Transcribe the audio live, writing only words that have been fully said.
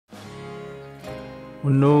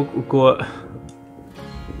Unnuk ukua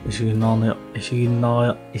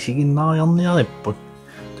isiginnaariarniaripput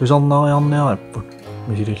tusarnaariarniaripput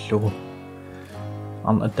misilillugu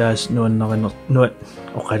arna taas nuannarinernuat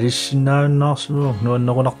oqalissinnaannaarsunuq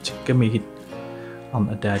nuannerunartikkamigit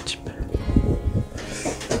arna taatip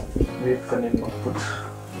viippaninnerput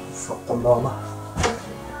saqqallaarna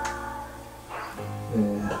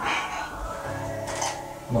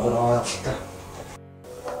naqalaariarta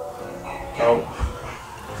tau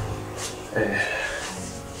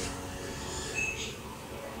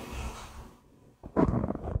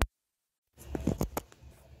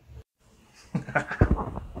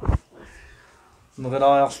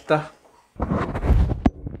naqalaariarta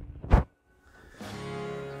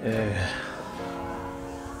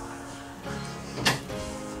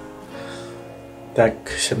tak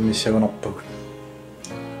sammissagunerpuk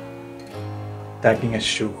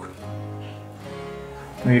takingassuuk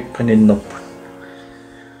nuippaninnerput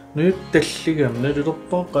nuip talligam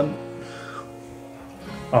nalulerpooqan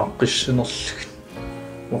aaqqissunerlugit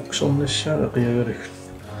moqsornissaa eqiagalugut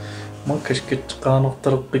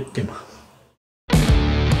makkaskitteqaanertaleqqikkima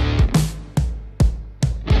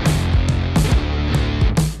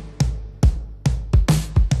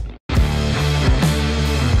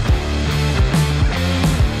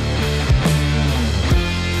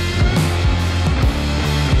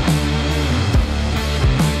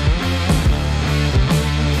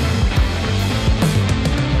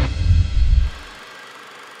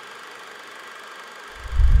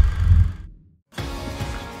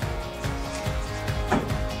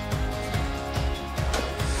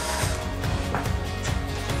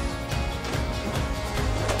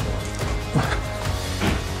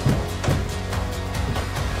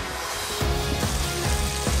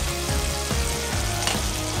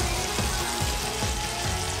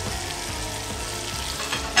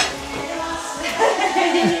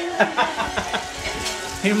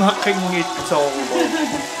Himakkingitsoq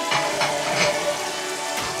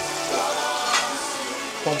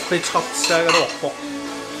pomfritsqartissaagalorpoq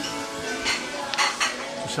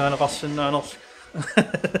tusaaneqarsinnaanerlu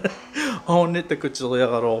aunni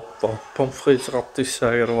takuteriaqalorpo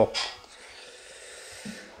pomfritsqartissaagalorpo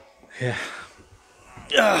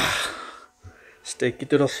ja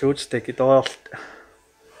steikitulersuut steikitoriarlut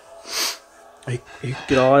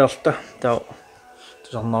ikkilaariarta tau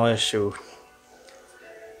tusarnariassugut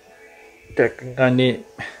takkangani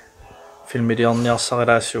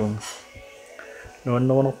filmiliarniarsarilaassуун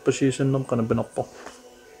nuannerunerpasiisunnerm qanapinerpo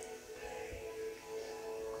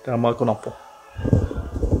taamaakunarpo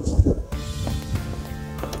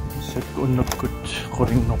sakku unnukkut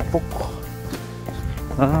qulinnerpoq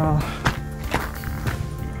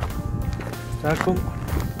taakku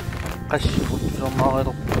qassiput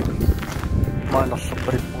sormaarilerpo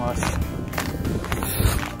maalarserpalippungaas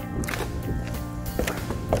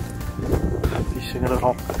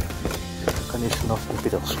Singerop anisinnaagallaratta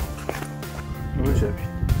pidersu nuusavi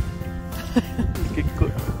kikku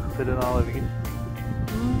federaalivigin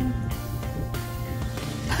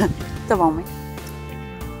tamami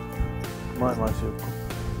maailmansiukku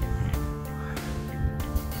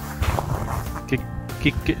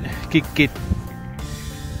kikkit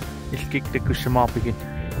ilkiktakussamaarpigin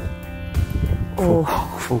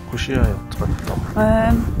fokusiaajortrattor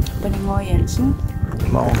Beningå Jensen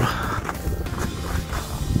Maula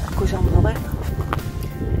kusamnere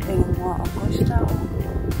Beningå Augusta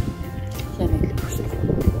Janelle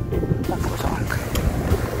takkusaak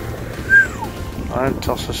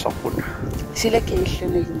aantarsasarput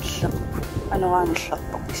silakiilluniginnerlu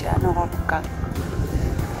anuaanillerpoq sianerorkkaat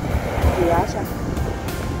iasa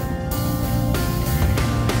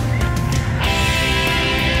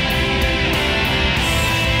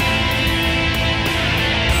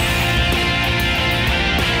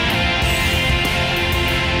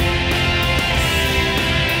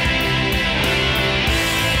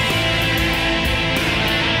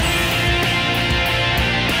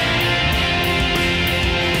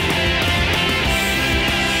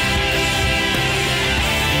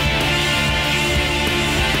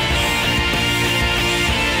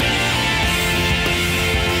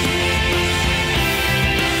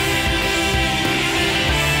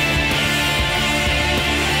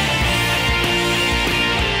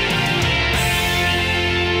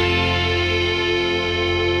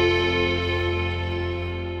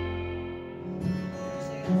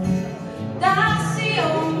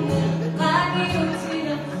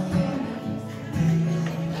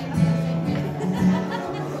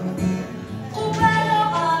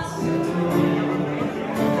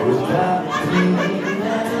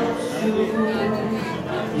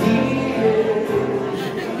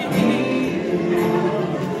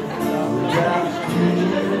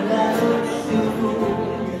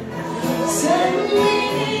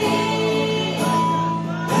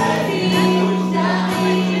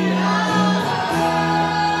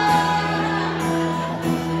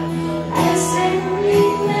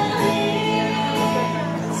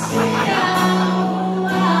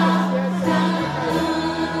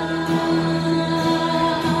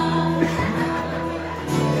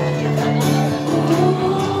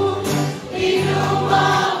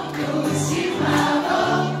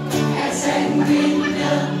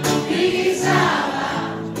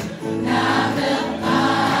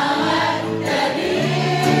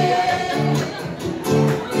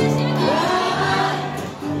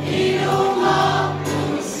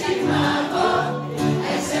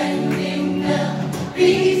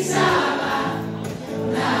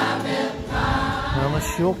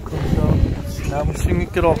Juokkunsa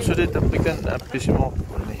naamussingikkeloorsulit appikan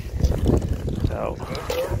appisimorpunni tau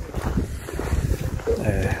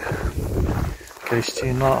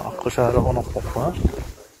Kleistina aaqqissuussaqornerporpa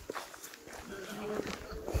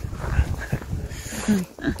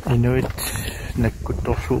inuit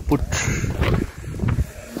nakkuttorsuuput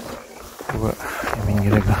uga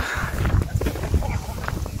imingilaga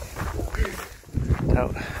tau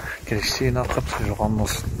Kleistina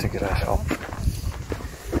aaqqissuussaqorners tikilaasaaq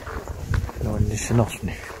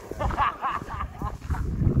nunatsinnutni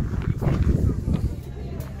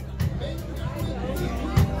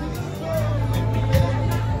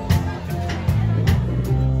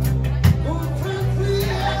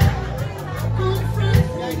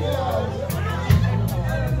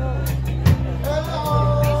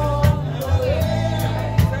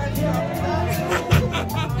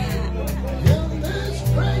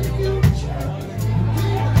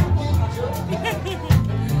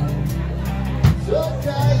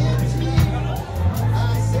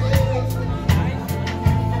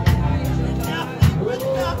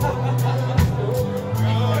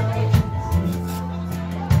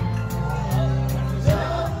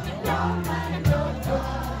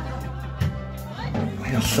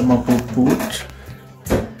Sama puput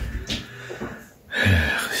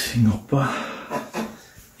Singapore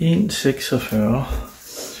 1,46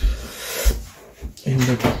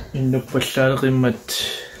 Unnuk Taanna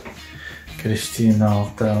Kleistina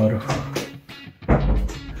aaqqissuussaqaru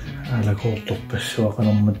alakkaratsigu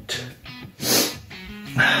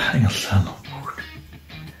ingerlaanerput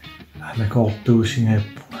alakkaratsigu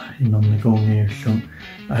inuunerlu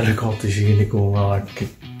alakkaratsigu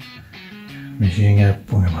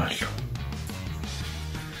Misiingappungimallu.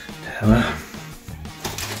 Tämä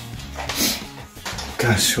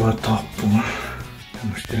käsua tappunga.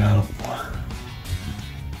 Tämmöistä helppoa.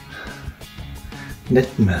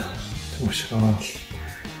 Netmel. Tämmöistä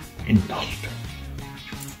innallu.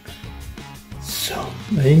 So.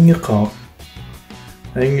 Ingekaa.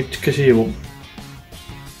 Inget käsivu.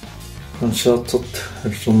 Konsertet.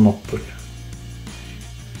 Hälsun noppul.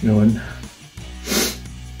 Noin.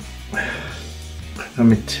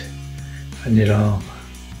 Amit anila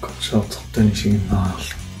konsertertani signaarlu.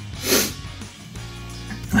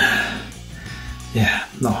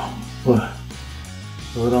 No.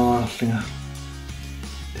 Urangaarlinga.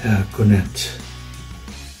 Tää kunet.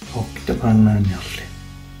 Oktapannaanjalli.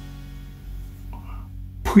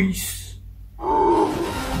 Peace.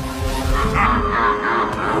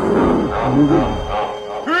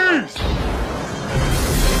 Peace.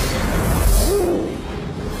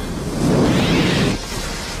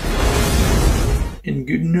 And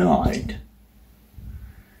good night.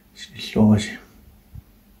 Sinilluasi.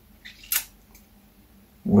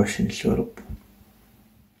 Sinilluaruppu.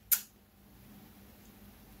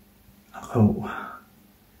 Aqau.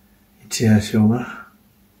 Itiasiunga.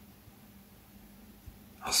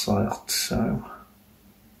 Arsaajartissaajunga.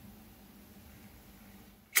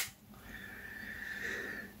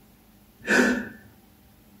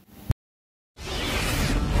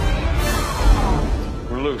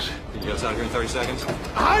 Loose. Can you get us out of here in 30 seconds?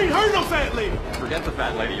 I ain't heard no fat lady! Forget the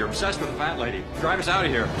fat lady. You're obsessed with the fat lady. Drive us out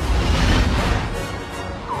of here.